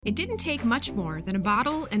It didn't take much more than a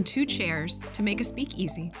bottle and 2 chairs to make a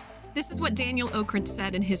speakeasy. This is what Daniel Okrent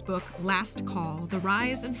said in his book, Last Call, The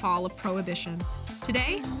Rise and Fall of Prohibition.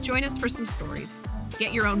 Today, join us for some stories.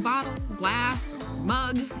 Get your own bottle, glass,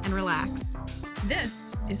 mug, and relax.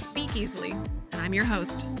 This is Speak Easily, and I'm your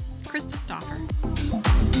host, Krista Stauffer.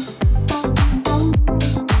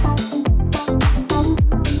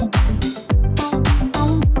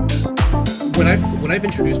 When I've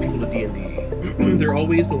introduced people to D&D, they're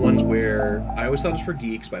always the ones where I always thought it was for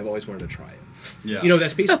geeks, but I've always wanted to try it. Yeah. You know,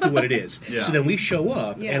 that's basically what it is. Yeah. So then we show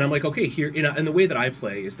up, and I'm like, okay, here, and the way that I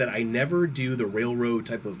play is that I never do the railroad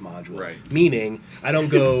type of module. Right. Meaning, I don't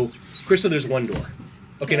go, Krista, there's one door.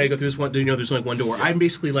 Okay, now you go through this one, there's only one door. I'm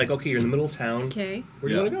basically like, okay, you're in the middle of town. Okay. Where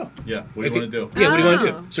do you want to go? Yeah, what do you want to do? Yeah, what do you want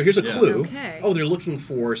to Oh. do? So here's a clue. Okay. Oh, they're looking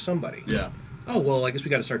for somebody. Yeah. Oh, well, I guess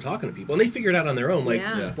we got to start talking to people. And they figure it out on their own. Like,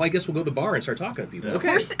 Yeah. well, I guess we'll go to the bar and start talking to people. Yeah. Of Okay.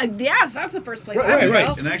 course, yes, that's the first place I Right, would right.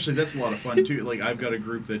 go. And actually, that's a lot of fun, too. Like, I've got a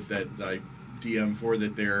group that I DM for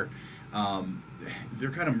that they're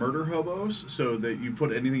kind of murder hobos, so that you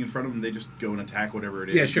put anything in front of them, they just go and attack whatever it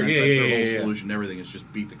is. Yeah, sure. And Yeah, that's yeah, their yeah, whole yeah. solution to everything is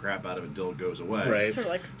just beat the crap out of it until it goes away. Right. Sort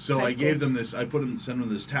of like So high I school. gave them this. I sent them to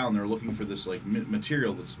this town. They're looking for this like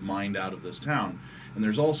material that's mined out of this town. And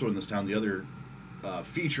there's also in this town the other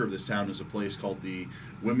feature of this town is a place called the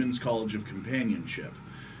Women's College of Companionship.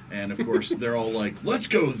 And of course they're all like, "Let's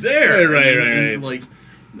go there!" Right, And, like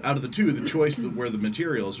out of the two, the choice where the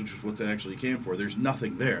materials, which is what they actually came for, there's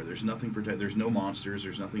nothing there. There's nothing there's no monsters.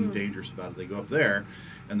 There's nothing dangerous about it. They go up there,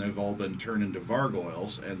 and they've all been turned into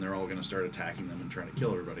Vargoyles, and they're all going to start attacking them and trying to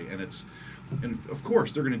kill everybody. And of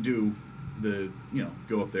course they're going to do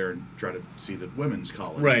go up there and try to see the women's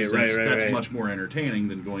college. Right, Because right. That's much more entertaining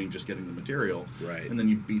than just getting the material. Right. And then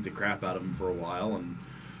you beat the crap out of them for a while, and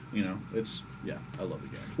I love the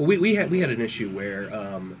game. Well, we had an issue where,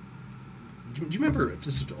 do you remember, if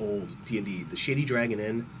this is old D&D, the Shady Dragon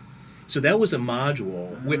Inn? So that was a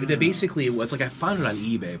module that basically it was, like I found it on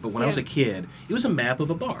eBay, but when I was a kid, it was a map of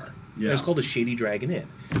a bar. Yeah. It was called the Shady Dragon Inn.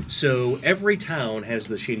 So every town has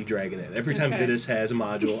the Shady Dragon Inn. Every time Okay. Vitus has a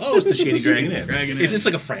module, it's the Shady Dragon Inn. Dragon It's Inn. just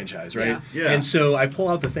like a franchise, right? Yeah. Yeah. And so I pull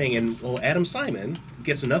out the thing, and Adam Simon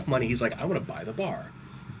gets enough money, he's like, I want to buy the bar.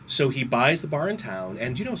 So he buys the bar in town,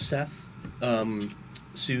 and do you know Seth,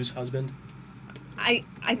 Sue's husband?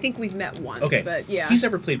 I think we've met once, Okay. but yeah. He's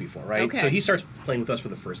never played before, right? Okay. So he starts playing with us for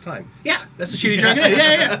the first time. Yeah, that's the Shady Dragon Inn.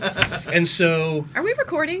 Yeah. And so... Are we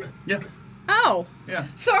recording? Yeah. Oh. Yeah.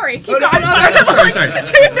 Sorry. Keep Oh, no, going. sorry.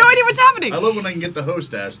 I have no idea what's happening. I love when I can get the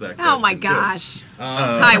host to ask that question. Oh my too. gosh.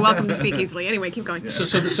 Hi, welcome to Speak Easily. Anyway, keep going. So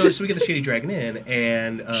we get the Shady Dragon Inn,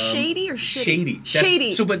 and... Shady or shitty? Shady.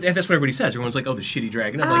 Shady. But that's what everybody says. Everyone's like, oh, the Shady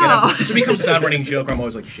Dragon. I'm like, so it becomes a sound running joke. I'm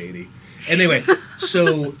always like, shady. Anyway,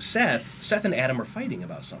 so Seth and Adam are fighting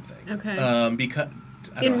about something. Okay. Because...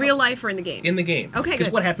 I don't In know. real life or in the game? In the game. Okay, Because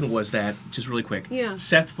good. what happened was that, just really quick, Yeah.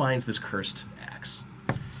 Seth finds this cursed axe.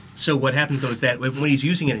 So what happens, though, is that when he's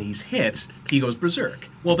using it and he's hit, he goes berserk.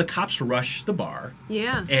 Well, the cops rush the bar,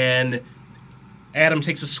 Yeah. and Adam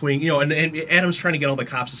takes a swing, and Adam's trying to get all the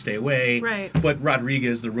cops to stay away. Right. But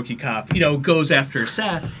Rodriguez, the rookie cop, goes after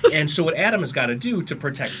Seth. And so what Adam has got to do to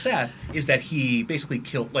protect Seth is that he basically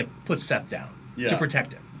puts Seth down to Yeah.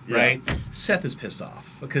 protect him. Yeah. Right? Seth is pissed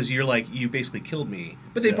off because you're like, you basically killed me.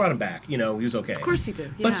 But they Yeah. brought him back. He was okay. Of course he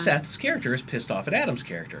did. But Yeah. Seth's character is pissed off at Adam's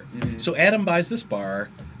character. So Adam buys this bar.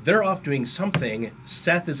 They're off doing something.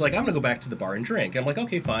 Seth is like, I'm going to go back to the bar and drink. I'm like,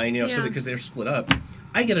 okay, fine. So Yeah. because they're split up.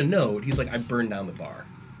 I get a note. He's like, I burned down the bar.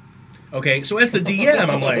 Okay, so as the DM,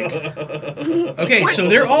 I'm like, okay,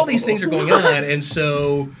 so all these things are going on. And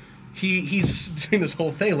so he's doing this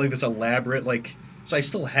whole thing, like this elaborate, so I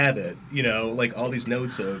still have it, like all these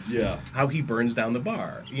notes of how he burns down the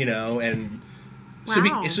bar, and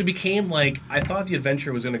Wow. so it became like I thought the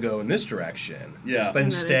adventure was going to go in this direction. Yeah. But And then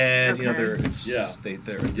instead, it's-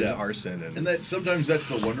 there's arson And that sometimes that's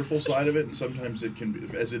the wonderful side of it, and sometimes it can be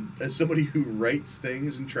as somebody who writes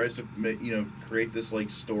things and tries to create this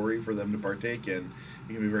like story for them to partake in.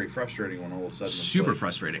 It can be very frustrating when all of a sudden it's super like,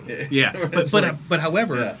 frustrating. Yeah. Yeah, It's but like- but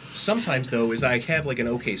however, Yeah. sometimes though is I have like an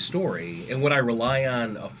okay story, and what I rely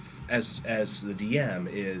on as the DM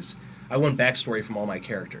is I want backstory from all my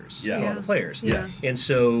characters, Yeah. from all Yeah. the players. Yeah. Yes. And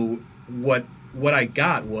so what I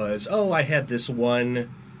got was I had this one,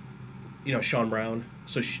 Sean Brown.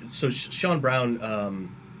 So Sean Brown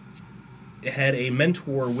had a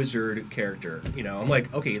mentor wizard character. I'm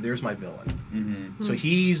like, okay, there's my villain. Mm-hmm. So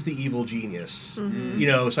he's the evil genius.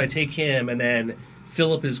 So I take him, and then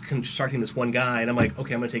Philip is constructing this one guy, and I'm like,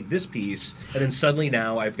 okay, I'm going to take this piece, and then suddenly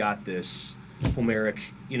now I've got this Homeric,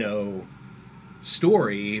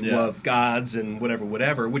 story Yeah. of gods and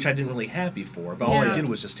whatever, which I didn't really have before. But all I Yeah. did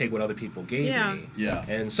was just take what other people gave Yeah. me. Yeah.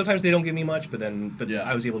 And sometimes they don't give me much, but Yeah.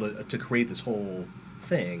 I was able to create this whole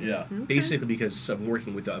thing. Yeah. Basically because I'm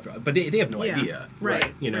working with other, but they have no Yeah. idea.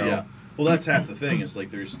 Right. You know. Yeah. Well, that's half the thing. Is like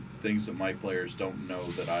there's things that my players don't know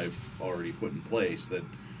that I've already put in place that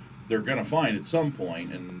they're gonna find at some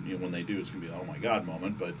point, and when they do, it's gonna be an oh my god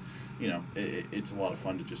moment. But it's a lot of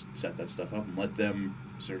fun to just set that stuff up and let them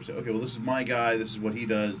sort of say, okay, well, this is my guy. This is what he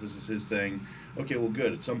does. This is his thing. Okay, well,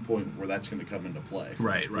 good. At some point, where that's going to come into play, for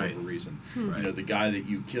whatever reason. Right. The guy that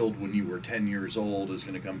you killed when you were 10 years old is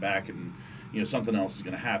going to come back, and something else is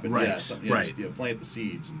going to happen. Right. Yeah, Right. just, plant the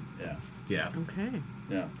seeds, and Yeah. Okay.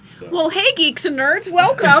 yeah. So. Well, hey, geeks and nerds,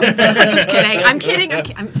 welcome. Just kidding. I'm kidding.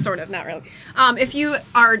 I'm sort of, not really. If you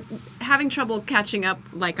are having trouble catching up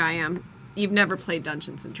like I am, you've never played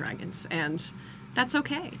Dungeons and Dragons, and that's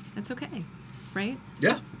okay. That's okay, right?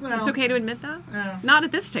 Yeah. It's okay to admit that? Yeah. Not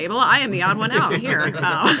at this table. I am the odd one out here.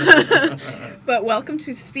 But welcome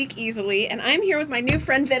to Speak Easily, and I'm here with my new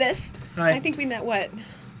friend Vitus. Hi. I think we met, about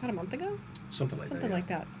a month ago? Something like Something that. like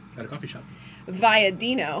that. At a coffee shop. Via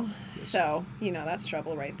Dino. So, that's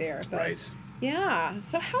trouble right there. But, Right. Yeah.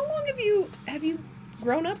 So how long have you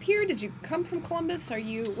grown up here? Did you come from Columbus?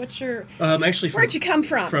 What's your... Actually, Where'd you come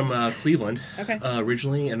from? From Cleveland, Okay.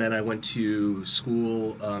 Originally, and then I went to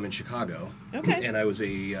school in Chicago. Okay. And I was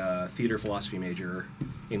a theater philosophy major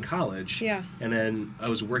in college. Yeah. And then I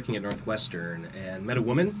was working at Northwestern and met a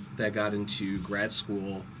woman that got into grad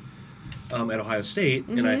school at Ohio State,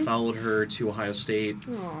 and I followed her to Ohio State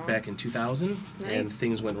Aw. back in 2000, and Nice.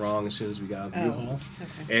 things went wrong as soon as we got out of the U-Haul.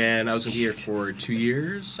 Okay. And I was going to be here for 2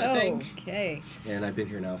 years, I think. Okay. And I've been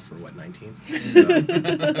here now for, 19?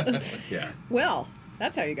 So, yeah. Well,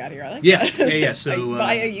 that's how you got here. I like Yeah, that. yeah. So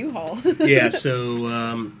Via U-Haul. yeah, so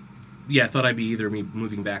I thought I'd be either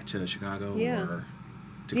moving back to Chicago Yeah. or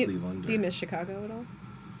to do Cleveland. you miss Chicago at all?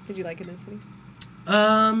 Did you like it in the city?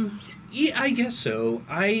 Yeah, I guess so.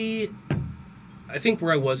 I think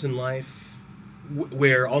where I was in life,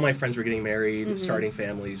 where all my friends were getting married, starting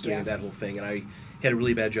families, doing Yeah. that whole thing, and I had a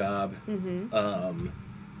really bad job. Mm-hmm.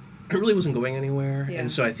 I really wasn't going anywhere, Yeah.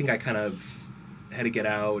 and so I think I kind of had to get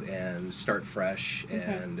out and start fresh, Okay.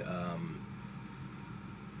 and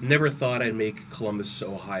never thought I'd make Columbus,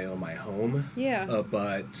 Ohio my home. Yeah.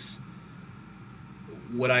 But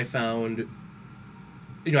what I found,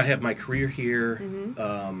 I had my career here.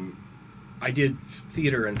 Mm-hmm. I did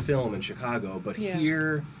theater and film in Chicago, but Yeah.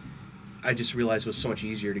 here I just realized it was so much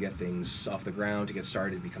easier to get things off the ground, to get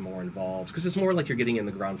started, become more involved. Because it's more like you're getting in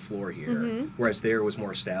the ground floor here, whereas there was more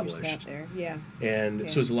You established. sat there. Yeah. And Yeah.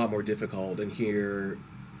 so it's a lot more difficult. And here,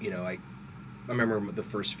 I remember the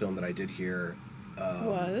first film that I did here.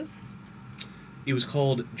 Was? It was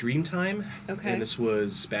called Dreamtime. Okay. And this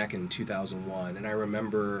was back in 2001. And I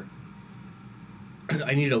remember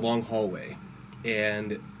I needed a long hallway.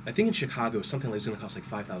 And I think in Chicago, something like was going to cost like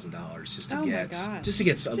 $5,000 just to Oh my get, gosh. just to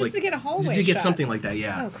get, Just to get a hallway to get shot. something like that,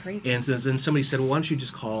 yeah. Oh, crazy. And so then somebody said, well, why don't you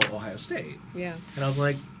just call Ohio State? Yeah. And I was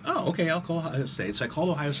like, oh, okay, I'll call Ohio State. So I called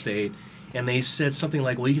Ohio State, and they said something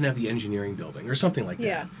like, well, you can have the engineering building, or something like that.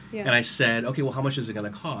 Yeah, yeah. And I said, okay, well, how much is it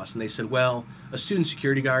going to cost? And they said, well, a student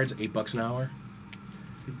security guard's $8 an hour.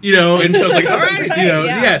 And so I was like, all right,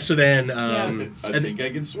 yeah. So then, I think I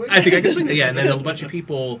can swing. I think I can swing that, yeah. And then a bunch of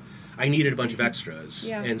people, I needed a bunch of extras.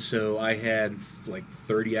 Yeah. And so I had like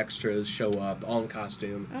 30 extras show up, all in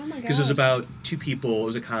costume. Oh my Because it was gosh. about two people, it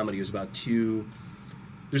was a comedy, it was about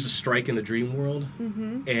there's a strike in the dream world.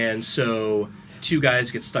 Mm-hmm. And so two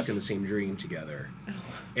guys get stuck in the same dream together.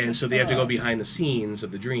 And so they have to go behind the scenes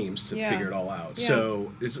of the dreams to Yeah. figure it all out. Yeah.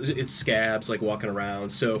 So it's scabs like walking around.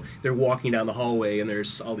 So they're walking down the hallway and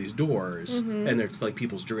there's all these doors and there's like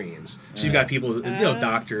people's dreams. So you've got people,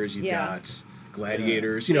 doctors, you've Yeah. got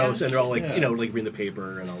gladiators, Yeah. and they're all like, Yeah. like reading the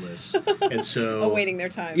paper and all this. And so Awaiting their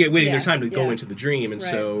time. Yeah, waiting their time to go yeah. into the dream. And Right.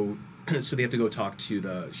 so they have to go talk to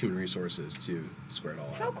the human resources to square it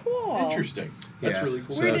all How out. cool. Interesting. That's Yeah. really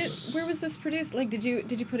cool. So Where was this produced? Like, did you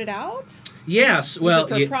put it out? Yes, well,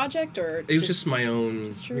 was it for a project or it was just my own,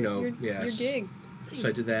 just your yes. gig? So I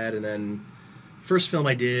Nice. did that, and then first film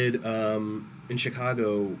I did in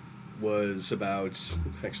Chicago was about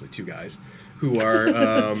actually two guys who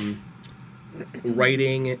are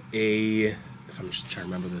writing a. If I'm just trying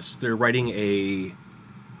to remember this, they're writing a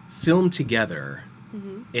film together,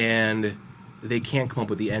 and they can't come up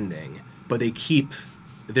with the ending, but they keep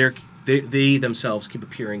they themselves keep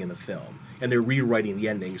appearing in the film, and they're rewriting the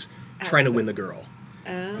endings, trying to Awesome. win the girl.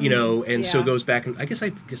 Oh, And so yeah. it goes back, and I guess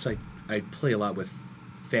I play a lot with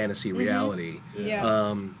fantasy reality. Yeah.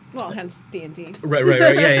 Well, hence D&D. Right.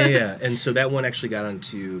 Yeah. And so that one actually got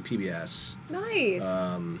onto PBS. Nice.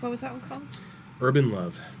 What was that one called? Urban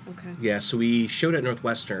Love. Okay. Yeah, so we showed at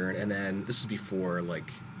Northwestern, and then this is before,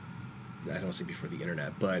 like, I don't want to say before the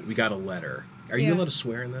internet, but we got a letter. Are you allowed to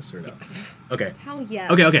swear in this or no? Okay. Hell yes.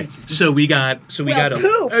 Okay. So we got a poop.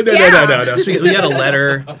 No. So we got a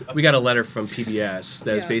letter. We got a letter from PBS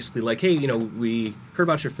that was basically like, hey, we heard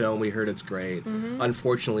about your film. We heard it's great.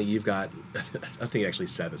 Unfortunately, you've got. I don't think it actually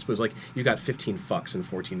said this, but it was like you got 15 fucks in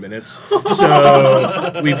 14 minutes.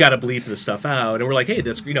 So we've got to bleep this stuff out, and we're like, hey,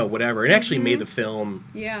 that's whatever. It actually made the film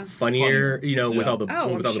funnier, with all the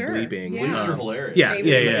bleeping. Bleeps are hilarious.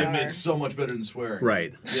 Yeah. It's so much better than swearing.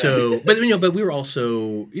 Right. Yeah. So, but we were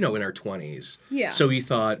also, in our 20s. Yeah. So we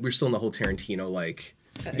thought we're still in the whole Tarantino, like,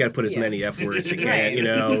 you got to put as many F words as you can, right.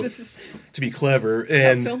 to be clever.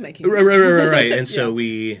 And filmmaking. Right. And so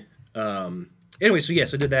we, anyway, so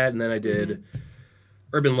I did that, and then I did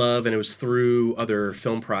Urban Love, and it was through other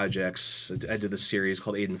film projects. I did this series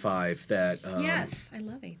called 8 and 5 that. Yes, I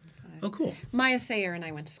love 8 and 5. Oh, cool. Maya Sayer and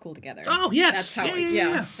I went to school together. Oh, yes. That's how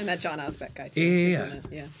And that John Osbeck guy, too.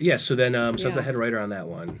 Yeah. Yeah, so then, I was the head writer on that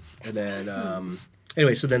one. That's and then, awesome.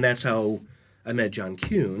 Anyway, so then that's how I met John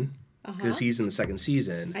Kuhn, because he's in the second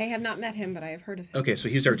season. I have not met him, but I have heard of him. Okay, so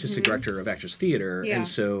he was artistic director of Actors Theater, Yeah. and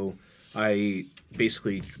so I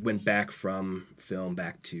basically went back from film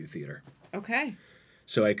back to theater. Okay.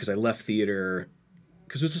 So because I left theater,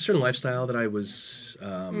 because it was a certain lifestyle that I was,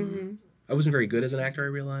 I wasn't very good as an actor, I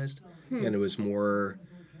realized. And it was more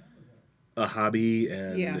a hobby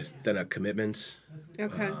than a commitment.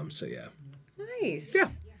 Okay. So, yeah. Nice.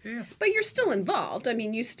 Yeah. But you're still involved. I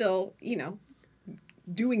mean, you still,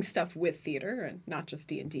 doing stuff with theater and not just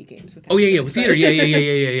D&D games with actors. Oh, yeah, with theater.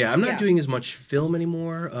 Yeah. I'm not Yeah. doing as much film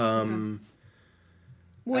anymore.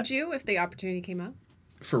 Would you, if the opportunity came up?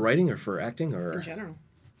 For writing or for acting? Or In general.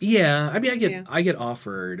 Yeah. I mean, I get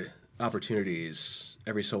offered opportunities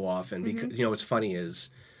every so often because, what's funny is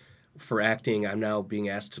for acting, I'm now being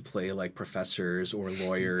asked to play like professors or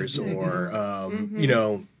lawyers or,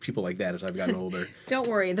 people like that as I've gotten older. Don't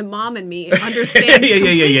worry, the mom in me understands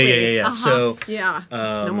completely. Yeah. So,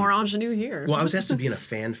 no more ingenue here. Well, I was asked to be in a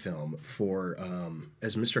fan film for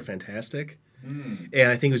as Mr. Fantastic. And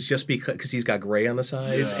I think it was just because he's got gray on the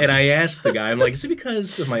sides. And I asked the guy, I'm like, is it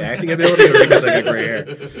because of my acting ability or because I got gray hair?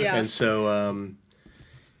 Yeah. And so,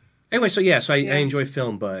 anyway, so I enjoy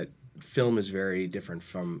film, but film is very different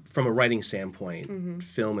from a writing standpoint.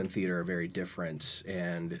 Film and theater are very different,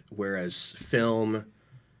 and whereas film,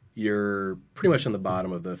 you're pretty much on the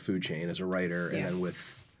bottom of the food chain as a writer, and then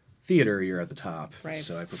with theater, you're at the top. Right.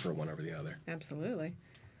 So I prefer one over the other. Absolutely.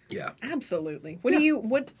 Yeah.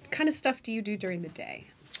 What kind of stuff do you do during the day?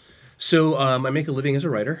 So I make a living as a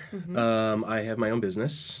writer. I have my own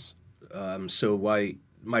business.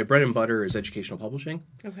 My bread and butter is educational publishing.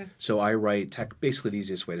 Okay. So I write basically the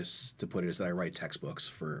easiest way to put it is that I write textbooks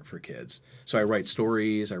for kids. So I write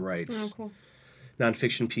stories, I write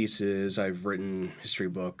nonfiction pieces, I've written history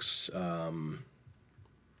books.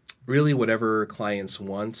 Really whatever clients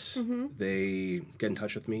want, they get in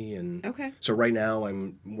touch with me. And so right now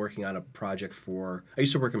I'm working on a project I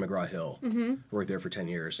used to work in McGraw-Hill. I worked there for 10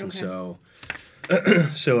 years. And so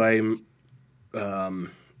I'm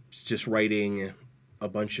just writing a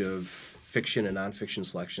bunch of fiction and nonfiction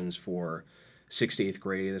selections for 6th to 8th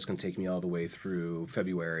grade. That's going to take me all the way through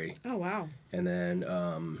February. Oh, wow. And then,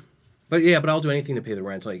 but I'll do anything to pay the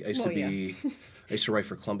rent. Like I used to write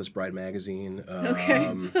for Columbus Bride magazine.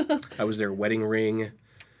 I was their wedding ring,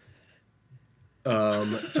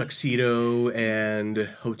 tuxedo, and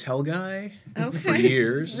hotel guy for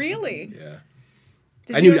years. Really? Yeah.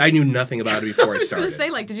 I knew nothing about it before I started. I was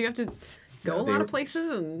going to say, did you have to go a lot of places?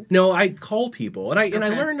 And no, I call people, and I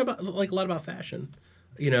learned about a lot about fashion,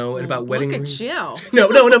 and about wedding rings. Look at you. No,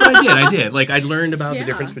 but I did. Like I learned about the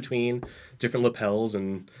difference between different lapels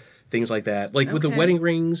and things like that. Like with the wedding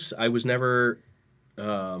rings, I was never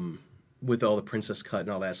with all the princess cut and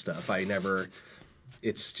all that stuff.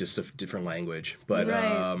 It's just a different language. But so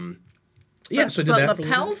I did that. But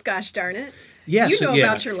lapels, gosh darn it. Yeah, you know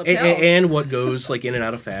about your lapels. And what goes like in and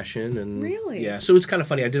out of fashion. And really? Yeah, so it's kind of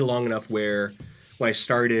funny. I did it long enough where when I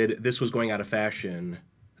started, this was going out of fashion.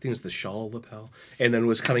 I think it was the shawl lapel. And then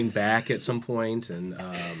was coming back at some point. And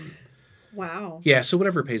wow. Yeah, so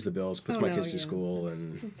whatever pays the bills, puts my kids through school.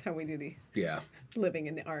 That's how we do the living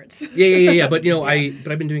in the arts. Yeah. But, I've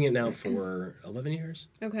been doing it now for 11 years.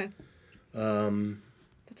 Okay.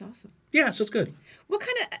 That's awesome. Yeah, so it's good. What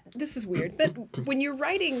kind of, this is weird, but when you're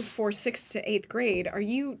writing for 6th to 8th grade, are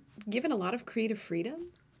you given a lot of creative freedom?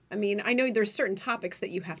 I mean, I know there's certain topics that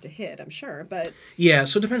you have to hit, I'm sure, but Yeah,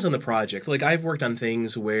 so it depends on the project. Like I've worked on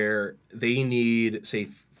things where they need, say,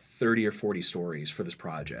 30 or 40 stories for this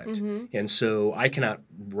project. And so I cannot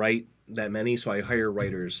write that many, so I hire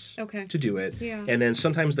writers Okay. to do it. Yeah. And then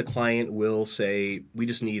sometimes the client will say, we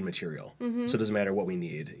just need material. So it doesn't matter what we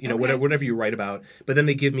need. You know, Okay. whatever you write about. But then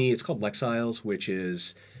they give me, it's called Lexiles, which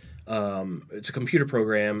is, it's a computer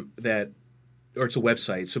program that, or it's a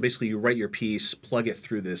website. So basically you write your piece, plug it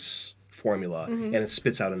through this formula, and it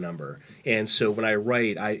spits out a number. And so when I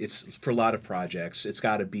write, it's for a lot of projects, it's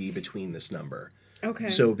got to be between this number. okay.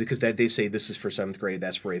 So because that they say this is for 7th grade,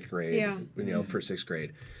 that's for 8th grade, Yeah. you know, for 6th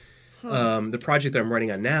grade. The project that I'm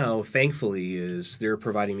writing on now, thankfully, is they're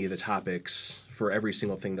providing me the topics for every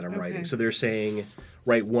single thing that I'm writing. So they're saying,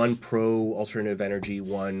 write 1 pro alternative energy,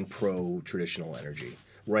 1 pro traditional energy.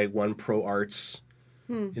 Write 1 pro arts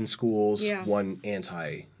in schools, Yeah. 1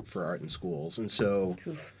 anti for art in schools. And so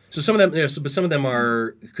some of them, but some of them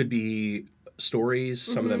could be stories,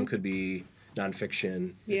 some of them could be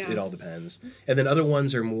nonfiction. Yeah. It all depends. And then other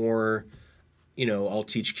ones are more, you know, I'll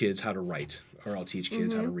teach kids how to write, or I'll teach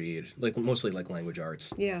kids how to read, like mostly like language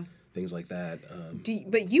arts, Yeah. things like that.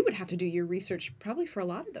 But you would have to do your research probably for a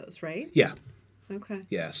lot of those, right? Yeah, Okay.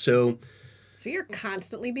 yeah. So, So you're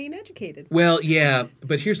constantly being educated. well, yeah,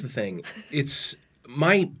 but here's the thing: it's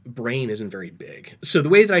my brain isn't very big. So the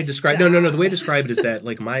way that I describe the way I describe it is that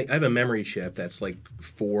like I have a memory chip that's like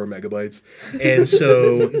 4 megabytes, and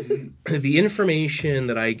so the information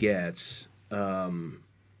that I get, and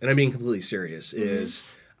I'm being completely serious, is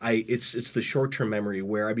it's the short-term memory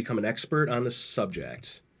where I become an expert on the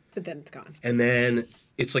subject, But then it's gone. and then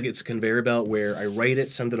it's like it's a conveyor belt where I write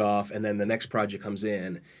it, send it off, and then the next project comes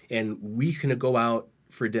in, and we can go out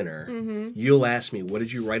for dinner. You'll ask me, what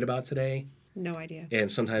did you write about today? No idea.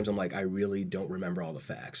 And sometimes I'm like, I really don't remember all the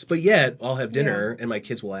facts. But yet, I'll have dinner, and my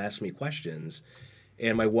kids will ask me questions.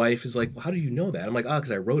 And my wife is like, well, how do you know that? I'm like,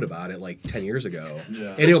 because I wrote about it like 10 years ago. Yeah.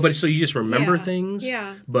 And, you know, but so you just remember Yeah. things.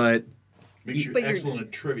 Yeah. But Makes you But you're- excellent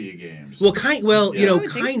at trivia games. you Yeah. know, I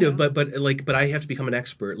would think kind so. of, but I have to become an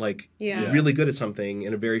expert, like Yeah. really good at something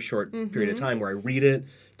in a very short period of time, where I read it,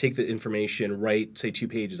 take the information, write say 2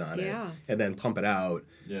 pages on Yeah. it, and then pump it out,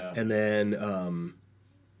 Yeah. and then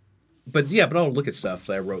but I'll look at stuff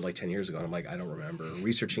that I wrote like 10 years ago, and I'm like, I don't remember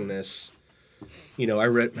researching this. You know, I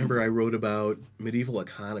wrote about medieval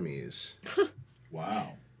economies,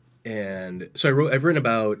 Wow. and so I've written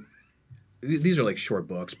about. These are like short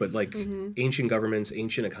books, but like ancient governments,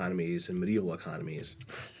 ancient economies, and medieval economies.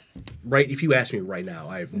 Right? If you ask me right now,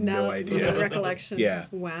 I have no idea. No recollection. Yeah.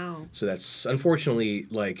 Wow. So that's unfortunately,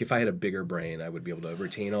 like, if I had a bigger brain, I would be able to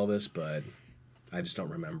retain all this, but I just don't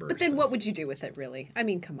remember. But then stuff. what would you do with it, really? I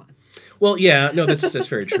mean, come on. Well, yeah, no, that's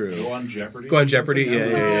very true. Go on Jeopardy. Go on Jeopardy.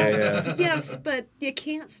 Yeah. Yes, but you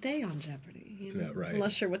can't stay on Jeopardy. You know? No, right.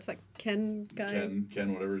 Unless you're, what's that, Ken guy?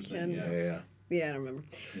 Ken, whatever his name. Ken. Yeah. Yeah, I don't remember.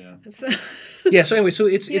 Yeah. So, Yeah. So anyway, so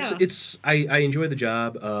it's Yeah. I enjoy the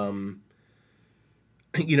job.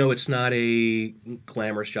 You know, it's not a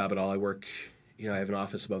glamorous job at all. I work, you know, I have an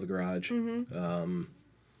office above the garage.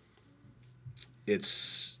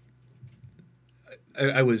 It's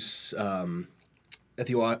I was at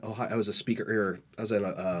the Ohio, I was a speaker, or I was in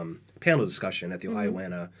a panel discussion at the Ohio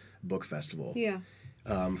Atlanta Book Festival. yeah.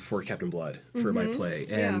 For Captain Blood for my play,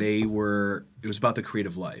 and Yeah. it was about the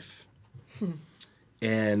creative life,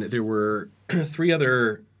 and there were 3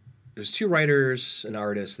 other. There's 2 writers, an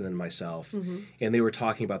artist, and then myself, and they were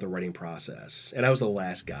talking about the writing process, and I was the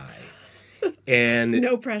last guy. And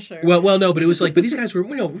No pressure. well, no, but it was like, but these guys were,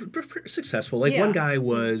 you know, pretty successful. Like Yeah. one guy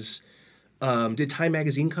was. Did Time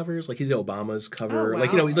magazine covers, like he did Obama's cover, Oh,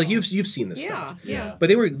 like, you know, wow. like you've seen this yeah, stuff. yeah. But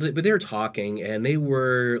they were talking, and they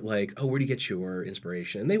were like, "Oh, where do you get your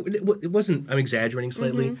inspiration?" And it wasn't. I'm exaggerating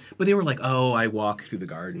slightly, but they were like, "Oh, I walk through the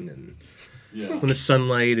garden, and Yeah. when the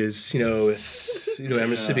sunlight is, I'm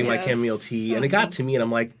just sipping my Yes. chamomile tea." And it got to me, and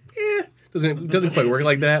I'm like, doesn't quite work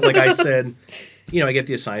like that. Like I said, I get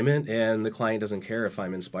the assignment, and the client doesn't care if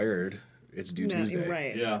I'm inspired. It's due No, Tuesday,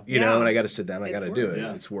 right. Yeah. You know, and I got to sit down. I It's got to do work. it.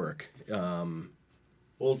 Yeah. It's work.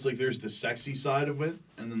 Well, it's like there's the sexy side of it,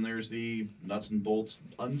 and then there's the nuts and bolts,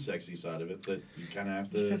 unsexy side of it that you kind of have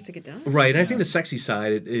It just to. has to get done. Right, and I think the sexy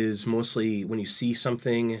side is mostly when you see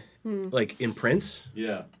something like in print,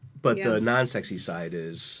 Yeah. but Yeah. the non-sexy side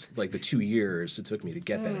is like the 2 years it took me to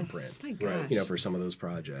get that in print. My Right. gosh. You know, for some of those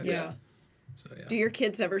projects. Yeah. So yeah. Do your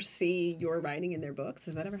kids ever see your writing in their books?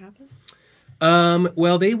 Has that ever happened?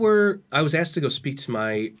 Well, I was asked to go speak to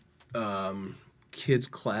my kids'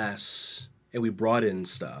 class, and we brought in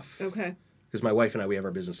stuff. Okay. Because my wife and I, we have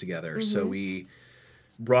our business together. So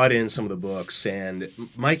brought in some of the books, and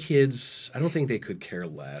my kids, I don't think they could care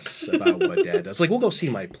less about what Dad does. Like, we'll go see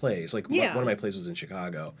my plays. Like, Yeah. one of my plays was in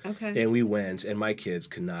Chicago. Okay. And we went, and my kids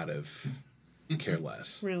could not have cared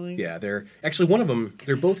less. Really? Yeah, they're... Actually, one of them,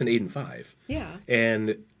 they're both in 8 and 5. Yeah.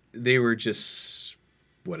 And they were just...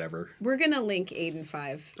 whatever. We're going to link 8 and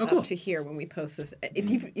 5 Oh, cool. up to here when we post this. Have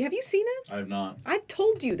you seen it? I've not. I've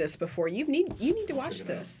told you this before. You need to watch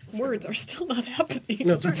this. Words are still not happening.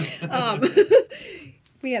 No,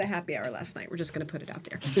 We had a happy hour last night. We're just going to put it out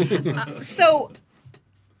there. So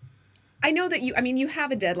I know that you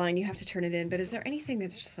have a deadline. You have to turn it in. But is there anything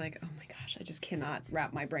that's just like, oh my gosh, I just cannot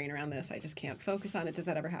wrap my brain around this. I just can't focus on it. Does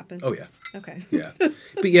that ever happen? Oh, yeah. Okay. Yeah.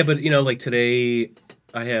 But like today,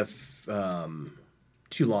 I have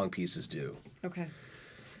 2 long pieces due. Okay.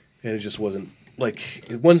 And it just wasn't, like,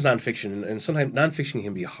 one's nonfiction, and sometimes nonfiction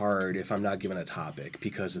can be hard if I'm not given a topic,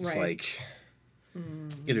 because it's Right. like,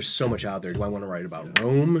 there's so much out there. Do I want to write about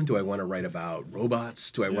Rome? Do I want to write about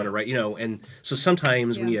robots? Do I want to write, and so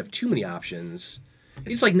sometimes when Yeah. you have too many options,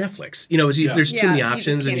 it's like Netflix. There's too Yeah, many you just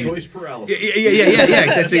options. can't And Choice paralysis. yeah,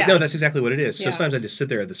 exactly. Yeah. No, that's exactly what it is. So Yeah. sometimes I just sit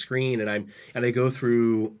there at the screen and I go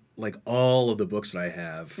through like all of the books that I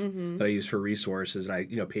have that I use for resources, and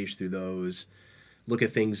I page through those, look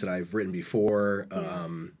at things that I've written before,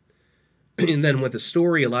 and then with the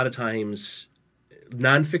story, a lot of times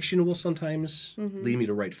nonfiction will sometimes lead me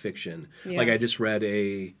to write fiction. Yeah. Like I just read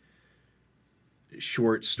a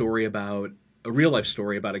short story about a real life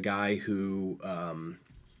story about a guy who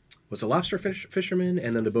was a lobster fisherman,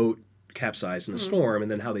 and then the boat capsized in a storm,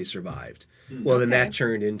 and then how they survived. Well, then Okay. that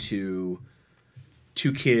turned into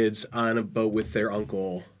 2 kids on a boat with their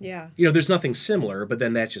uncle. Yeah. There's nothing similar, but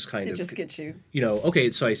then that just kind It of just gets you.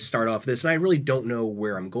 okay, so I start off this, and I really don't know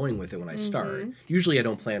where I'm going with it when I start. Usually I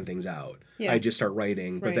don't plan things out. Yeah. I just start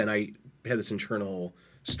writing, but Right. then I have this internal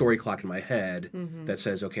story clock in my head that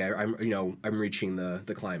says, okay, I'm reaching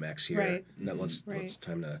the climax here. Right. Now let's Right.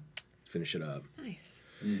 time to finish it up. Nice.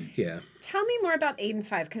 Yeah. Tell me more about 8 and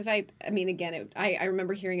 5, because I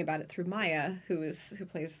remember hearing about it through Maya, who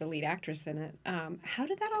plays the lead actress in it. How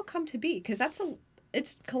did that all come to be? Because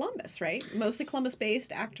it's Columbus, right? Mostly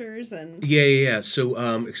Columbus-based actors and. Yeah.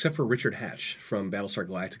 So, except for Richard Hatch from Battlestar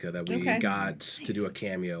Galactica, that we Okay. got to do a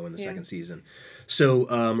cameo in the Yeah. second season. So,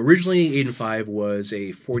 originally 8 and 5 was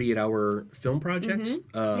a 48-hour film project.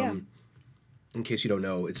 Yeah. In case you don't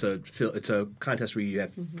know, it's a contest where you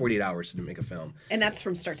have 48 hours to make a film. And that's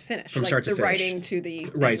from start to finish. From like start to the finish. writing to the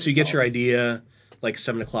Right. So you get result. your idea like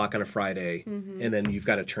 7 o'clock on a Friday, and then you've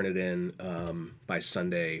got to turn it in by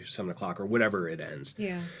Sunday, 7 o'clock, or whatever it ends.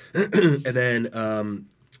 Yeah. And then,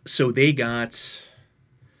 so they got,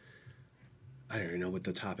 I don't even know what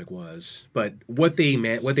the topic was, but what they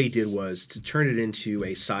did was to turn it into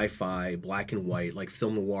a sci-fi, black and white, like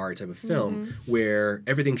film noir type of film, where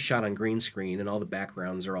everything's shot on green screen and all the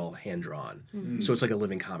backgrounds are all hand drawn. So it's like a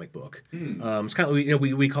living comic book. It's kind of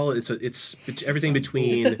we call it it's everything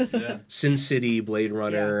between Sin City, Blade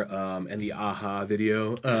Runner, and the Aha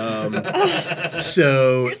video.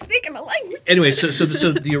 So You're speaking my language. anyway, so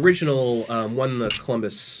the original won the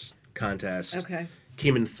Columbus contest. Okay.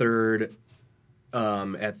 Came in third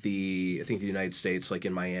at the United States, like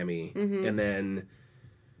in Miami, and then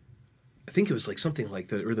I think it was like something like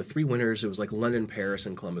the 3 winners. It was like London, Paris,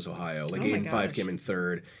 and Columbus, Ohio. Like Oh 8 my and 5 gosh. came in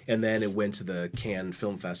third, and then it went to the Cannes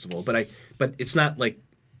Film Festival. But it's not like.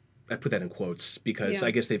 I put that in quotes because Yeah.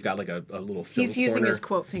 I guess they've got like a little film He's using corner. his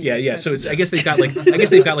quote fingers. Yeah. but- So it's I guess they've got like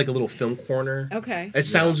a little film corner. Okay. It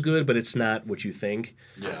sounds good, but it's not what you think.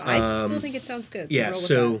 Yeah. I still think it sounds good. So yeah, roll with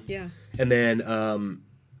so- that. Yeah. And then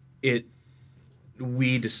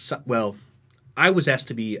well, I was asked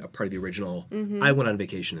to be a part of the original. I went on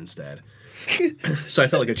vacation instead. So I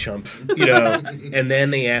felt like a chump, And then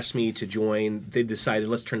they asked me to join. They decided,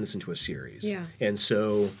 let's turn this into a series. Yeah. And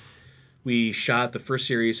so we shot the first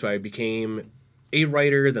series. So I became a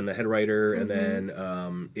writer, then the head writer, and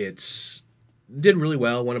then it's did really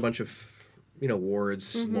well. Won a bunch of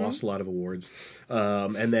awards. Lost a lot of awards.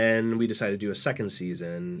 And then we decided to do a second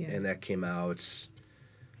season, and that came out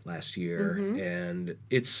last year, and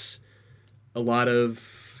it's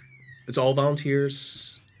all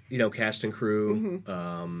volunteers, cast and crew,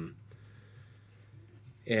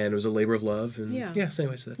 and it was a labor of love, and so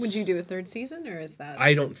anyways, that's. Would you do a third season, or is that?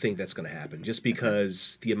 I don't think that's going to happen, just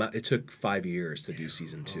because it took 5 years to do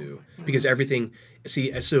season 2, because everything.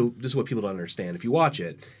 See, so this is what people don't understand. If you watch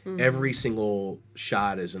it, every single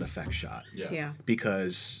shot is an effect shot. Yeah.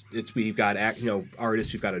 Because we've got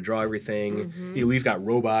artists who've got to draw everything. We've got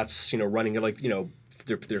robots, running at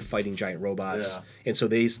they're fighting giant robots, Yeah. and so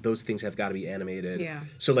those things have got to be animated. Yeah.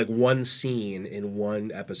 So like one scene in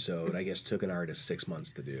one episode, I guess, took an artist 6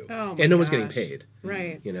 months to do, Oh, my and no one's getting gosh. paid.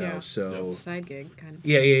 Right. You know, yeah. so It's a side gig, kind of.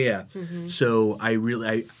 yeah. So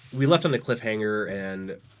we left on a cliffhanger,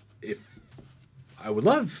 and if I would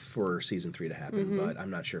love for season 3 to happen, but I'm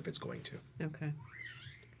not sure if it's going to. Okay.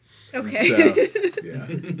 So Okay. yeah.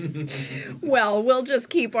 Well, we'll just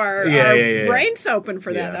keep our Yeah. brains open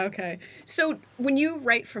for that. Yeah. Okay. So when you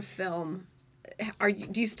write for film,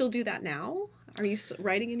 do you still do that now? Are you still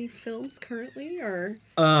writing any films currently, or?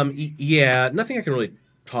 Yeah, nothing I can really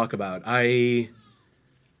talk about.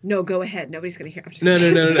 No, go ahead. Nobody's gonna hear. I'm just No.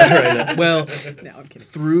 Right, no. Well, No, I'm kidding.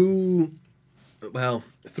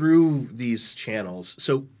 through these channels.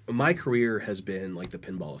 So my career has been like the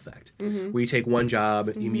Pinball Effect, where you take one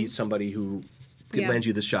job, you meet somebody who Yeah. lends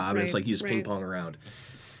you this job, and it's Right, like you just ping right. pong around.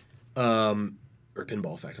 Or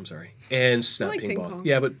Pinball Effect, I'm sorry. And it's not like ping ping pong. pong.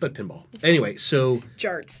 Yeah, but pinball. Anyway, so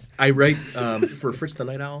Jarts. I write for Fritz the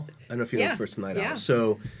Night Owl. I don't know if you know Yeah, Fritz the Night yeah. Owl.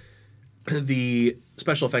 So the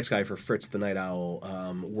special effects guy for Fritz the Night Owl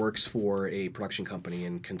works for a production company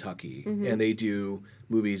in Kentucky, and they do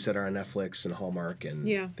movies that are on Netflix and Hallmark and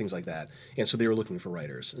Yeah. things like that. And so they were looking for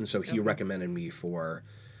writers, and so he recommended me for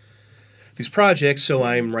these projects. So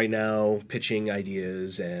I'm right now pitching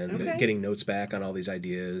ideas and Okay. getting notes back on all these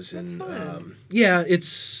ideas. That's and fun. yeah,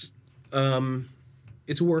 it's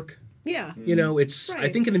work. Yeah. You know, it's. I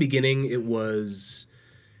Right. think in the beginning it was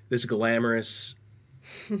this glamorous.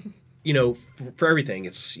 You know, for everything,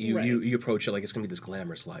 it's you Right. approach it like it's gonna be this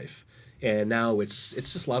glamorous life, and now it's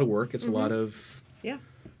just a lot of work. It's a lot of Yeah.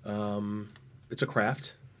 it's a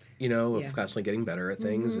craft, you know, of Yeah. constantly getting better at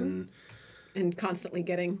things and. And constantly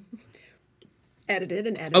getting edited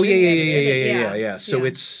and edited. Oh yeah, edited. yeah. So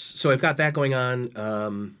Yeah. so I've got that going on,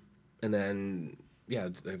 and then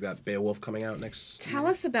I've got Beowulf coming out next. Tell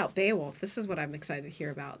us about Beowulf. This is what I'm excited to hear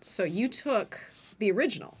about. So you took the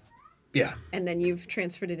original, Yeah. and then you've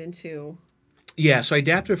transferred it into. Yeah, so I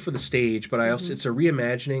adapted it for the stage, but I Mm-hmm. also it's a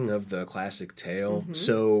reimagining of the classic tale.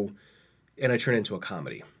 So, and I turn it into a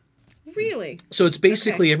comedy. Really? So it's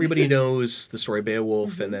basically Okay. everybody knows the story of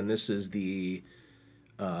Beowulf, and then this is the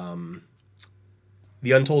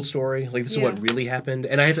untold story. Like this is what Yeah. really happened.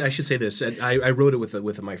 And I should say this: I wrote it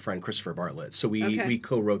with my friend Christopher Bartlett. So Okay. we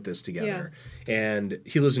co-wrote this together, and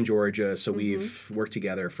he lives in Georgia. So we've worked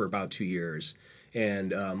together for about 2 years.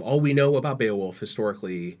 And all we know about Beowulf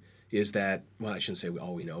historically is that, well, I shouldn't say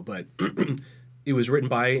all we know, but it was written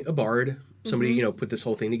by a bard. Somebody, put this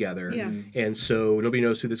whole thing together. Yeah. And so nobody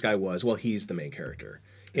knows who this guy was. Well, he's the main character.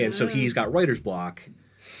 And so he's got writer's block,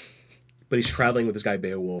 but he's traveling with this guy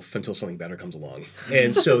Beowulf until something better comes along.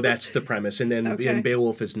 And so that's the premise. And then Okay. and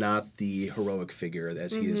Beowulf is not the heroic figure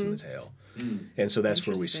as he is in the tale. And so that's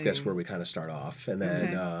Interesting. where we kind of start off. And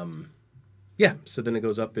then Okay. so then it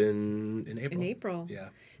goes up in April. In April. Yeah.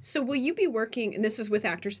 So will you be working, and this is with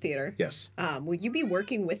Actors Theater. Yes. Will you be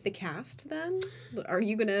working with the cast then? Are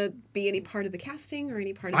you going to be any part of the casting or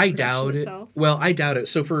any part of the I production doubt it. itself? Well, I doubt it.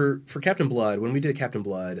 So for Captain Blood, when we did Captain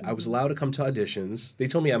Blood, I was allowed to come to auditions. They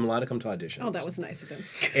told me I'm allowed to come to auditions. Oh, that was nice of them.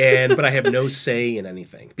 But I have no say in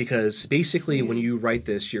anything because basically when you write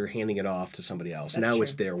this, you're handing it off to somebody else. That's Now true.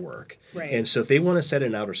 it's their work. Right. And so if they want to set it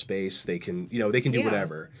in outer space, they can, they can do Yeah,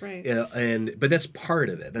 whatever. right. But that's part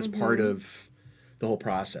of it. That's part of the whole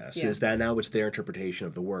process Yeah. is that now it's their interpretation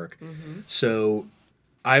of the work. So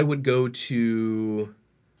I would go to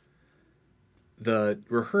the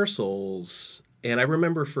rehearsals, and I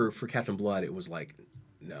remember for Captain Blood, it was like,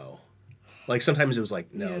 no. Like sometimes it was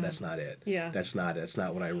like, no, Yeah. that's not it. Yeah. That's not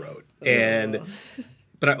what I wrote. And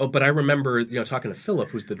but I remember, talking to Philip,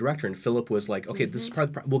 who's the director, and Philip was like, okay, this is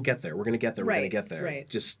part of we'll get there. We're going to get there. We're going to Right, get there. right.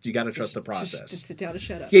 Just you got to trust the process. Just sit down and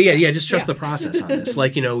shut up. Yeah. Just trust Yeah. the process on this.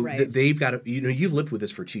 Like, Right. they've got to, you've lived with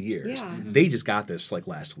this for 2 years. Yeah. They just got this like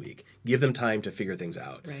last week. Give them time to figure things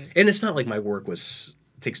out. Right. And it's not like my work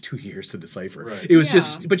takes 2 years to decipher. Right. It was Yeah.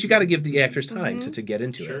 just, but you got to give the actors time to get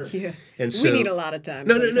into Sure. it. Yeah. And we so, need a lot of time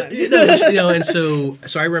no, sometimes. and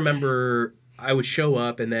so I remember I would show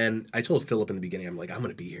up, and then I told Philip in the beginning, I'm like, I'm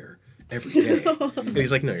going to be here every day. And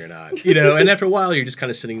he's like, no, you're not. And after a while, you're just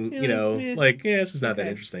kind of sitting, this is not that Okay.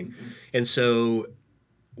 interesting. And so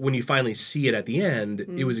when you finally see it at the end,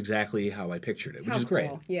 it was exactly how I pictured it, which How is great.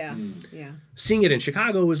 cool. Yeah. Yeah. Seeing it in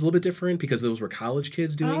Chicago was a little bit different because those were college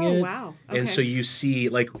kids doing Oh, it. wow. And Okay. so you see,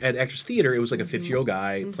 like at Actors Theater, it was like a 50-year-old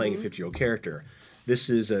guy playing a 50-year-old character. This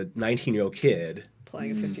is a 19-year-old kid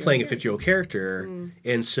Playing a 50 playing a 50-year-old character.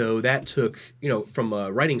 And so that took, from a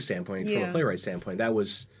writing standpoint, from Yeah. a playwright standpoint, that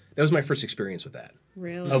was my first experience with that.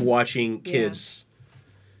 Really? Of watching kids.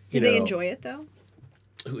 Did they enjoy it though?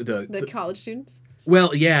 The The college students?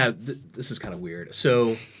 Well, yeah, this is kind of weird.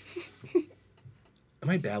 So, am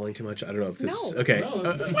I babbling too much? I don't know if this. No. Okay. No,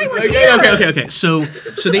 that's why we're here. Okay. So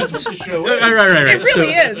they. show Right. It really So,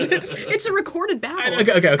 is. It's a recorded battle.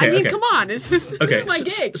 Okay. I mean, Okay. come on. This is my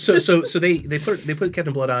gig. So they put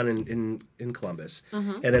Captain Blood on in Columbus,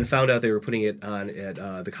 and then found out they were putting it on at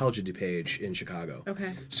the College of DuPage in Chicago.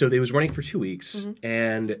 Okay. So they was running for 2 weeks,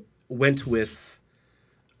 and went with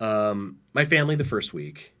my family the first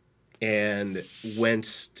week, and went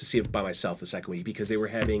to see it by myself the second week because they were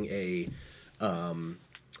having a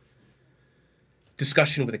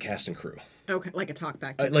discussion with the cast and crew. Okay, like a talk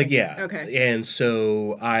back. Yeah. Okay. And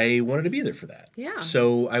so I wanted to be there for that. Yeah.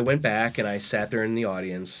 So I went back and I sat there in the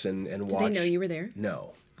audience and Did watched. they know you were there?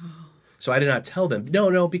 No. So I did not tell them.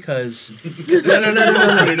 No, because Put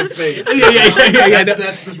it in face. yeah.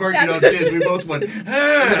 That's the part you don't say. Is we both went.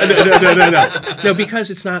 No,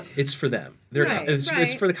 because it's for them. Right,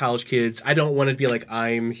 It's for the college kids. I don't want to be like,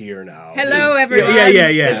 I'm here now. Hello, everyone.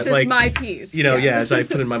 Yeah. This is like, my piece. as I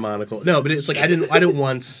put in my monocle. No, but it's like I didn't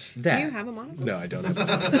want that. Do you have a monocle? No, I don't have a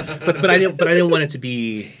monocle. but I didn't want it to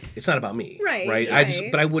be. It's not about me. Right.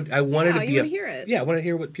 I wanted to be. You want to hear it. Yeah, I want to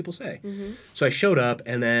hear what people say. So I showed up,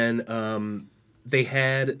 and then they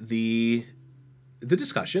had the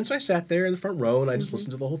discussion. So I sat there in the front row, and I just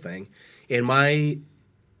listened to the whole thing. And my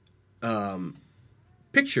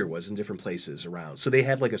picture was in different places around. So they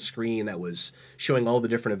had like a screen that was showing all the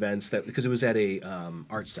different events because it was at a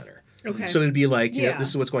arts center. Okay. So it'd be like, you know, Yeah. this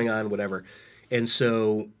is what's going on, whatever. And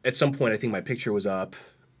so at some point, I think my picture was up,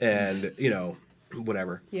 and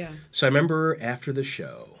whatever. Yeah. So I remember after the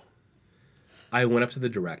show, I went up to the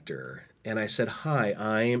director and I said, "Hi,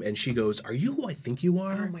 and she goes, "Are you who I think you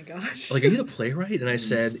are? Oh my gosh. Like, are you the playwright?" And I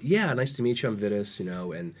said, "Yeah, nice to meet you. I'm Vitis,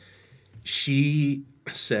 and she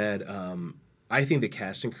said, I think the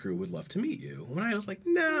cast and crew would love to meet you. And I was like,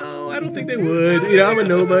 no, I don't think they would. I'm a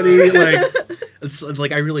nobody. Like, it's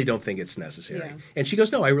like I really don't think it's necessary. Yeah. And she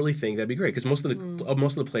goes, no, I really think that'd be great because most of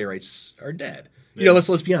the playwrights are dead.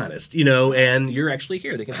 Let's be honest. And you're actually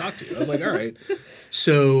here. They can talk to you. I was like, all right.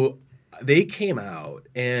 So they came out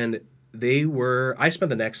and I spent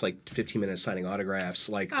the next 15 minutes signing autographs,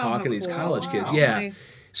 talking to these college kids. Oh, Yeah.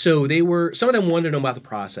 nice. So some of them wanted to know about the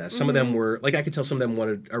process. Some of them were, I could tell some of them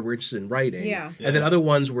were interested in writing. Yeah. And then other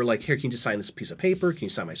ones were like, here, can you just sign this piece of paper? Can you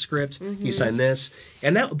sign my script? Can you sign this?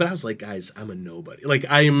 But I was like, guys, I'm a nobody.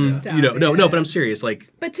 I'm, Stop no, it. but I'm serious.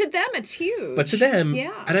 But to them, it's huge. But to them,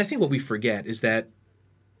 Yeah. and I think what we forget is that,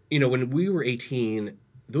 when we were 18,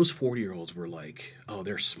 those 40-year-olds were like, oh,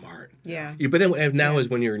 they're smart. Yeah. But then now is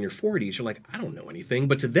when you're in your 40s, you're like, I don't know anything.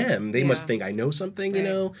 But to them, they must think I know something,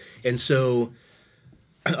 Right. And so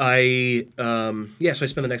so I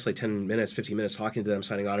spent the next 10 minutes, 15 minutes talking to them,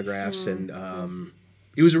 signing autographs, and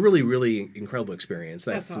it was a really, really incredible experience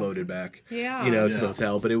that That's floated awesome. back, Yeah. to the Yeah.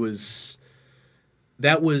 hotel. But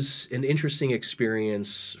that was an interesting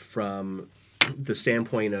experience from the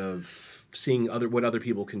standpoint of seeing what other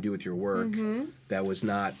people can do with your work. That was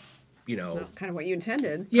not, Well, kind of what you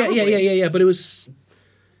intended. yeah. probably. But it was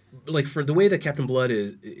for the way that Captain Blood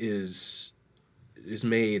is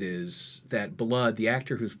made is that Blood, the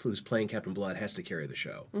actor who's playing Captain Blood, has to carry the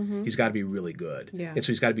show. He's got to be really good, Yeah. and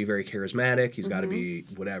so he's got to be very charismatic. He's got to be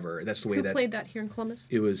whatever. That's the way Who that played that here in Columbus?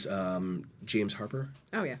 it was. James Harper.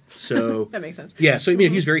 Oh, yeah. So That makes sense. yeah. So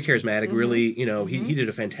he's very charismatic. Really, he did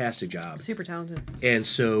a fantastic job. Super talented. And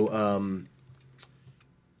so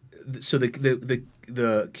so the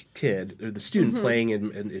kid or the student playing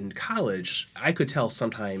in college, I could tell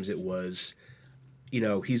sometimes it was,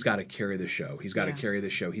 he's got to carry the show. He's got to carry the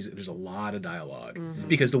show. There's a lot of dialogue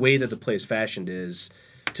because the way that the play is fashioned is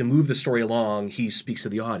to move the story along. He speaks to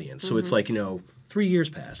the audience, so it's 3 years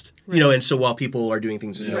passed, and so while people are doing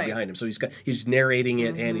things Right. behind him, so he's narrating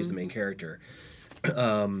it and he's the main character.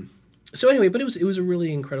 So anyway, but it was a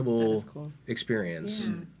really incredible That is cool.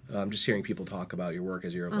 experience. Just hearing people talk about your work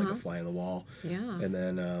as you're like a fly on the wall. Yeah. And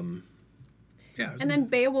then, it was- And then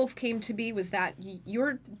Beowulf came to be. Was that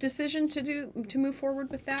your decision to move forward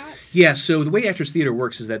with that? yeah. So the way Actors Theater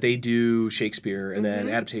works is that they do Shakespeare and then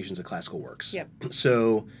adaptations of classical works. Yep.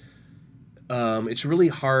 So it's really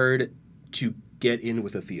hard to get in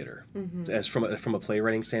with a theater as from a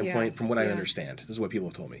playwriting standpoint. Yeah. From what I Yeah. understand, this is what people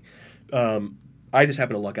have told me. I just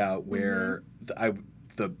happened to luck out where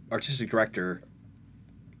the artistic director,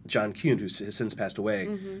 John Kuhn, who has since passed away,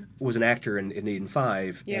 was an actor in Eden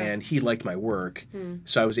 5, Yeah. and he liked my work,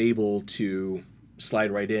 so I was able to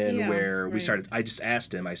slide right in Yeah, where we right. started. I just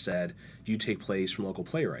asked him, I said, do you take plays from local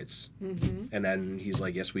playwrights? And then he's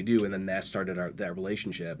like, yes, we do, and then that started that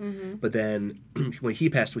relationship. But then when he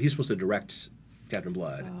passed away, he was supposed to direct Captain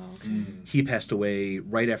Blood. Oh, okay. He passed away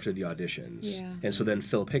right after the auditions. Yeah. And so then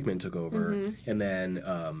Philip Hickman took over. And then,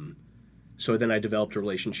 so then I developed a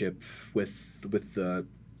relationship with the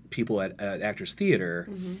people at Actors Theater.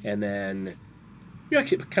 And then, I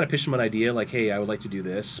kind of pitched them an idea like, hey, I would like to do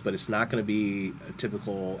this, but it's not going to be a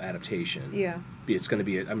typical adaptation. Yeah. It's going to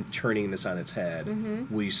be, I'm turning this on its head.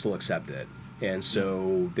 Will you still accept it? And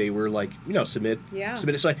so they were like, submit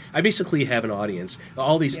it. So I basically have an audience.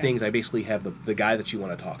 All these things, I basically have the guy that you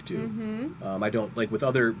want to talk to. I don't, like with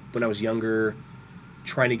when I was younger,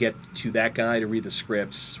 trying to get to that guy to read the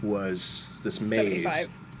scripts was this maze.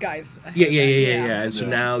 75 guys. Yeah. And so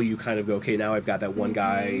now you kind of go, okay, now I've got that one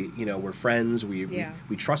guy, we're friends, we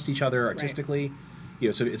trust each other artistically.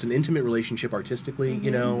 Right. So it's an intimate relationship artistically,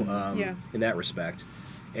 in that respect.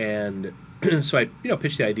 And so I,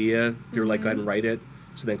 pitched the idea. They were like, go ahead and write it.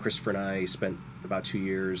 So then Christopher and I spent about 2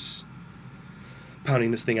 years pounding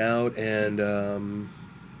this thing out. And,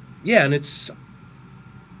 and it's,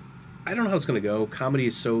 I don't know how it's going to go. Comedy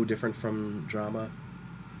is so different from drama.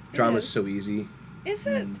 Drama is so easy. Is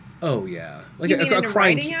it? Oh, yeah. Like you mean in a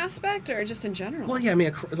crying writing aspect or just in general? Well, yeah, I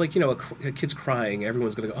mean, a kid's crying,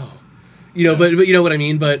 everyone's going to go, oh. But you know what I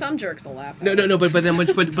mean? But some jerks will laugh. No, but then you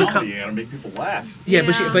gotta make people laugh. Yeah,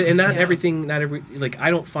 but not everything. Not every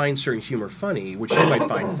I don't find certain humor funny, which you might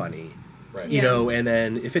find funny. Right. And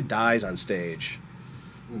then if it dies on stage,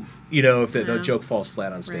 if the joke falls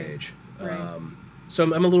flat on stage, Right. So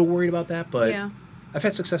I'm a little worried about that. But Yeah. I've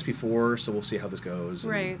had success before, so we'll see how this goes.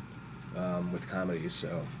 Right. With comedies,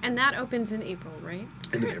 so. And that opens in April, right?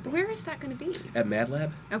 End of April. Where is that going to be? At Mad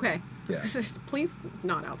Lab. Okay. Yeah. Please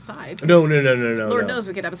not outside. No. Lord knows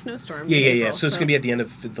we could have a snowstorm. Yeah. in April, So it's going to be at the end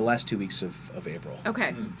of the last 2 weeks of April.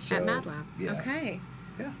 Okay. So, at Mad Lab. yeah. Okay.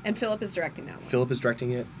 Yeah. And Philip is directing that one. Philip is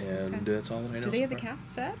directing it, and that's all that I know. Do they so have the far.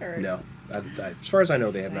 cast set or No. As far as I know,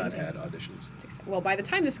 they have not exciting. had auditions. Well, by the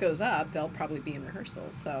time this goes up, they'll probably be in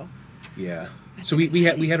rehearsals. So. Yeah. That's So we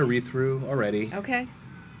exciting. had a read through already. Okay.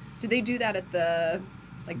 Did they do that at the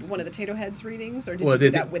one of the Tato Heads readings, or did Well, you they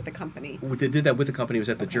do did- that with the company? They did that with the company. It was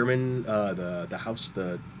at the Okay. German the house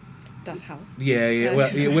Das Haus. Yeah.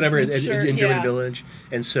 Well, whatever in German yeah. Village,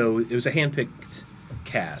 and so it was a handpicked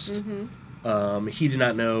cast. He did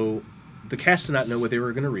not know. The cast did not know what they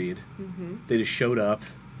were going to read. They just showed up.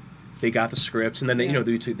 They got the scripts, and then they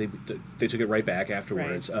took it right back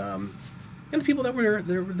afterwards. And the people that were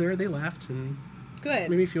there, they laughed and Good.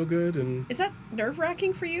 made me feel good. And Is that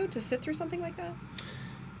nerve-wracking for you to sit through something like that?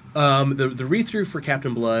 the read through for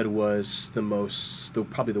Captain Blood was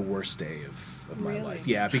probably the worst day of my Really? life.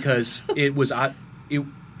 Yeah, because it was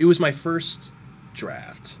it was my first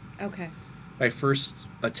draft, Okay. my first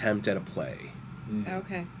attempt at a play.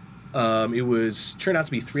 Okay. It turned out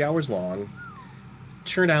to be 3 hours long.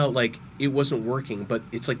 Turned out like it wasn't working, but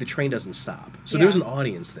it's like the train doesn't stop. So there was an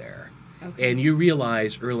audience there. Okay. And you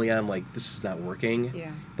realize early on, like, this is not working.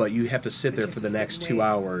 Yeah. But you have to sit But there you for have the to sit next and 2 wait.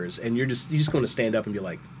 hours, and you're just going to stand up and be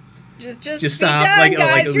like, Just just be stop, done,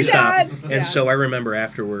 guys, we you're stop. done. And Yeah. so I remember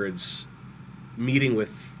afterwards meeting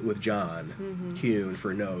with John Kuhn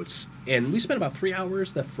for notes, and we spent about 3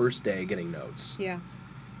 hours that first day getting notes. Yeah.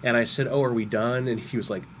 And I said, "Oh, are we done?" And he was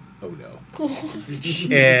like, "Oh no."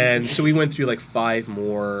 And so we went through like 5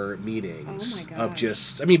 more meetings Oh my of gosh.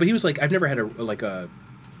 just. I mean, but he was like, I've never had a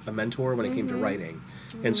mentor when it came to writing,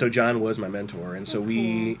 and so John was my mentor, and so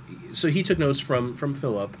That's so he took notes from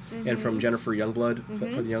Philip and from Jennifer Youngblood for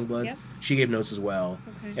the Youngblood. Yep. She gave notes as well,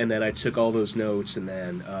 Okay. and then I took all those notes, and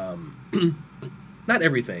then not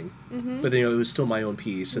everything, but it was still my own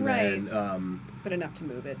piece, and Right. then. But enough to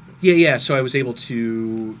move it. Yeah. So I was able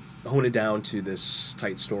to hone it down to this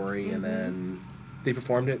tight story, and then they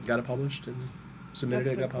performed it, got it published, and submitted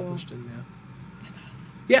That's it, so got cool. published, and yeah. That's awesome.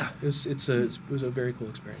 Yeah, it was a very cool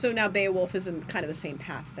experience. So now Beowulf is in kind of the same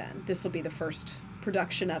path then. This will be the first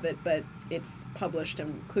production of it, but it's published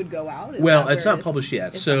and could go out? Is well, that it's where not it is? published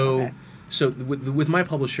yet. It's So, not- okay. so with my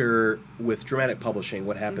publisher, with Dramatic Publishing,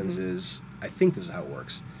 what happens Mm-hmm. is, I think this is how it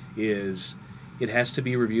works, is it has to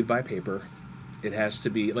be reviewed by paper. It has to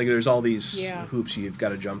be, like, there's all these Yeah. hoops you've got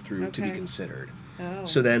to jump through to be Okay. considered. Oh.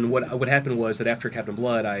 So then what happened was that after Captain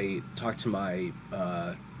Blood, I talked to my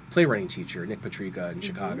playwriting teacher, Nick Patrica, in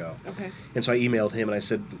Chicago. Okay. And so I emailed him and I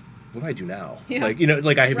said, what do I do now? Yeah.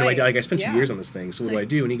 Like, I have no Right. idea. Like, I spent 2 Yeah. years on this thing, so what do I Right.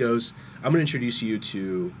 do? And he goes, I'm going to introduce you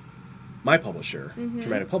to my publisher,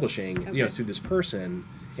 Dramatic Publishing, Okay. through this person.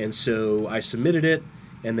 And so I submitted it,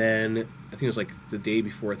 and then I think it was like the day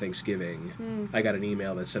before Thanksgiving, I got an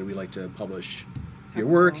email that said, we'd like to publish your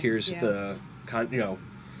How work. cool. Here's Yeah. the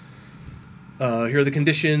here are the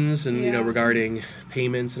conditions, and Yeah. regarding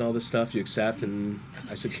payments and all this stuff you accept. And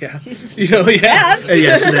I said, yeah, yeah, Yes. And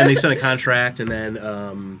yes. And then they sent a contract, and then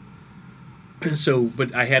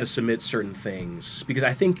but I had to submit certain things because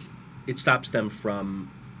I think it stops them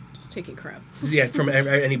from Just taking crap. from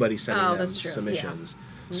anybody sending them that's true. submissions.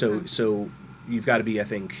 Yeah. So you've got to be, I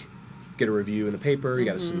think, get a review in the paper. You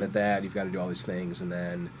got to Mm-hmm. submit that. You've got to do all these things, and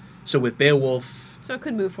then so with Beowulf. So it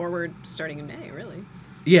could move forward starting in May, really.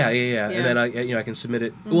 Yeah. Yeah. And then I can submit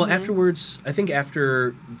it. Well, afterwards, I think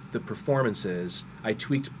after the performances, I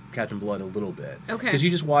tweaked Captain Blood a little bit. Okay. Because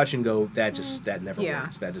you just watch and go, that never Yeah.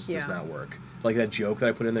 works. That just Yeah. does not work. Like that joke that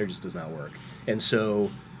I put in there just does not work. And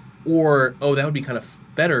so, that would be kind of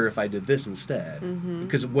better if I did this instead.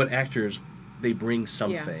 Because what actors, they bring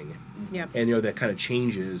something. Yep. And that kind of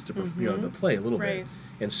changes the the play a little Right. bit.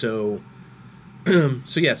 And so,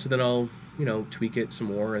 so then I'll tweak it some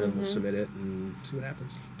more, and then we'll submit it and see what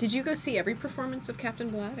happens. Did you go see every performance of Captain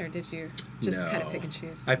Blood, or did you just kind of pick and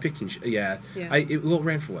choose? I picked and yeah. Yeah. It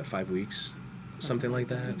ran for 5 weeks, something like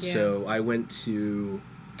that. Yeah. So I went to.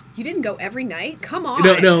 You didn't go every night? Come on.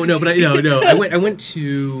 No, but I went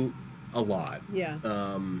to a lot. Yeah.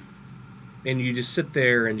 And you just sit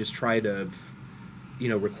there and just try to,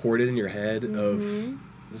 record it in your head of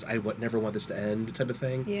this, I never want this to end type of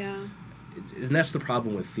thing. Yeah. And that's the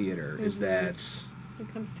problem with theater is that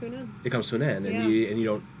It comes to an end. it comes to an end, Yeah. and you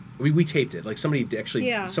don't. We taped it. Like somebody actually,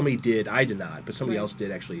 Yeah. somebody did. I did not, but somebody Right. else did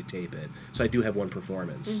actually tape it. So I do have one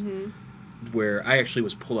performance Mm-hmm. where I actually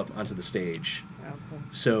was pulled up onto the stage. Oh, cool.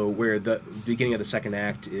 So where the beginning of the second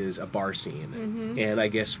act is a bar scene, Mm-hmm. and I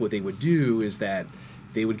guess what they would do is that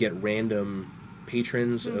they would get random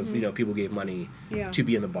patrons of people gave money Yeah. to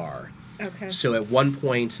be in the bar. Okay. So at one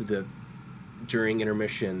point, during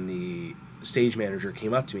intermission, the stage manager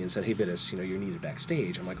came up to me and said, "Hey, Vitus, you're needed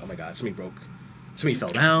backstage." I'm like, "Oh my God, somebody fell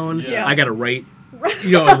down. Yeah. I got to write, I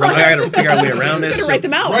got to figure out a way around this." Gotta write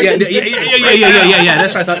them out. Yeah.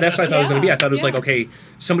 That's what I thought. That's what I thought it was going to be. I thought it was Yeah. like, okay,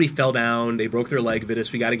 somebody fell down, they broke their leg,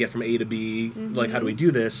 Vitus. We got to get from A to B. Like, how do we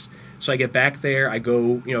do this? So I get back there. I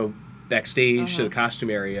go, backstage to the costume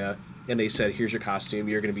area, and they said, "Here's your costume.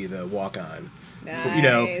 You're going to be the walk-on."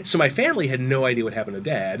 Nice. So my family had no idea what happened to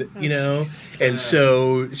Dad, jeez. and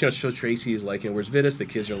so Tracy's like, where's Vitus? The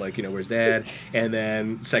kids are like, where's Dad? And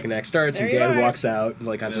then second act starts, There and you Dad are. walks out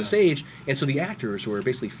like onto the stage, and so the actors were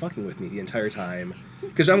basically fucking with me the entire time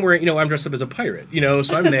because I'm wearing, I'm dressed up as a pirate,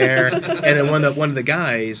 so I'm there, and then one of the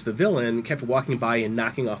guys, the villain, kept walking by and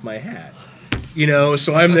knocking off my hat.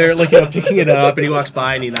 So I'm there, like, picking it up, and he walks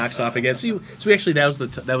by and he knocks off again. So we actually, that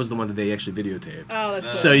was the one that they actually videotaped. Oh, that's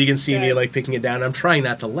cool. So you can see me Good. like picking it down. I'm trying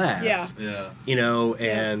not to laugh. Yeah. Yeah.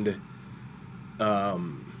 And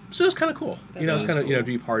so it's kind of cool. That It's is kind of cool. to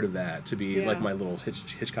be part of that, to be Yeah. like my little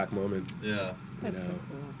Hitchcock moment. Yeah. That's so know.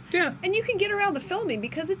 cool. Yeah. And you can get around the filming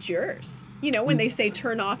because it's yours. When they say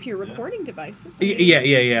turn off your recording devices. I mean,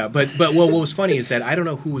 Yeah. But what was funny is that I don't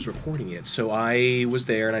know who was recording it. So I was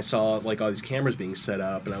there and I saw like all these cameras being set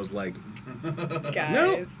up, and I was like,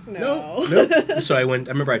 Guys, no. no. So I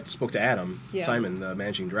remember I spoke to Adam Yeah. Simon, the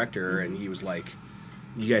managing director, and he was like,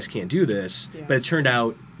 "You guys can't do this." Yeah. But it turned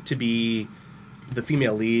out to be the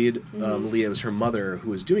female lead, Leah, was her mother who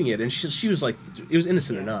was doing it, and she was like, it was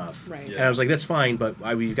innocent Yeah. enough. Right. And I was like, that's fine, but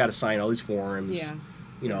we've got to sign all these forms,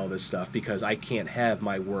 Yeah. all this stuff, because I can't have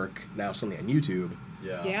my work now suddenly on YouTube,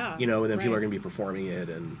 Yeah. Yeah. and then people Right. are going to be performing it,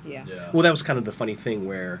 and Yeah. Yeah. well, that was kind of the funny thing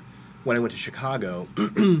where when I went to Chicago,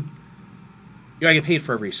 I get paid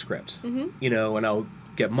for every script, and I'll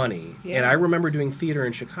get money. Yeah. And I remember doing theater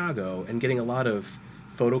in Chicago and getting a lot of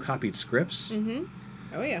photocopied scripts,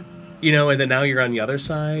 Oh, yeah. and then now you're on the other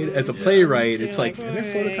side as a playwright. You're It's like, are there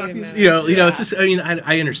like, wait a photocopies? minute. It's just. I mean,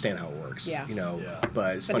 I understand how it works. Yeah. Yeah.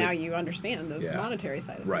 But it's But funny. now you understand the Yeah. monetary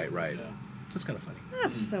side of Right. things. Right. Yeah. So it's kind of funny.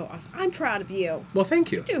 That's so awesome. I'm proud of you. Well,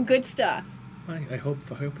 thank you. You're doing good stuff. I hope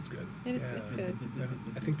it's good. It's good.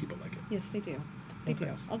 I think people like it. Yes, they do. They do.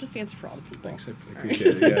 thanks. I'll just answer for all the people. Thanks. I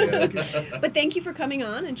appreciate it. Yeah. Thank you. But thank you for coming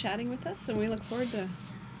on and chatting with us, and we look forward to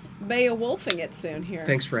Beowulfing it soon here.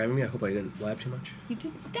 Thanks for having me. I hope I didn't blab too much. You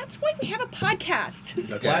did. That's why we have a podcast.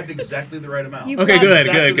 Okay. Blabbed exactly the right amount. You Okay, blabbed good,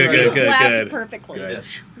 exactly good, the good, right good, blabbed good. perfectly. Good.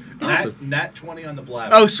 Yes. Awesome. Nat 20 on the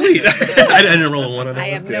blab. Oh, sweet. I didn't roll a one on that. I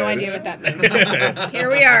have no Okay. idea what that means.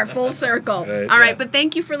 Here we are, full circle. Right, All right, yeah. but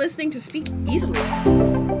thank you for listening to Speak Easily.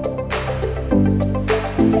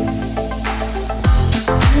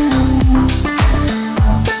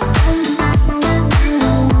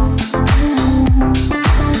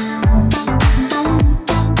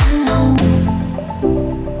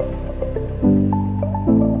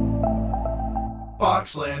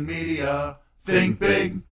 Boxland Media. Think big.